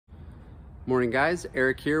Morning guys,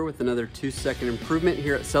 Eric here with another 2-second improvement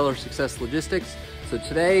here at Seller Success Logistics. So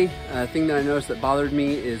today, a thing that I noticed that bothered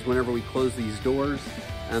me is whenever we close these doors,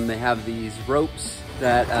 they have these ropes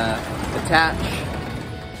that attach.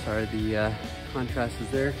 Sorry, the contrast is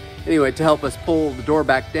there. Anyway, to help us pull the door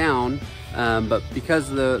back down, but because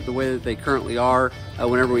of the way that they currently are,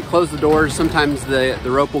 whenever we close the doors, sometimes the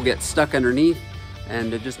rope will get stuck underneath,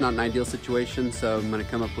 and just not an ideal situation. So I'm gonna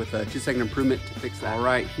come up with a 2-second improvement to fix that. All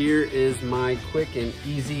right, here is my quick and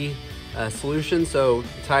easy solution. So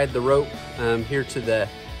tied the rope here to the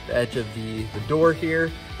edge of the door here.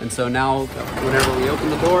 And so now whenever we open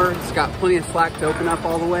the door, it's got plenty of slack to open up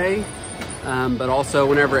all the way. But also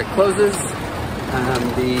whenever it closes,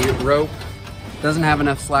 the rope doesn't have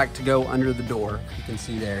enough slack to go under the door. You can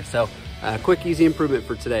see there. So quick, easy improvement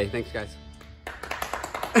for today. Thanks guys.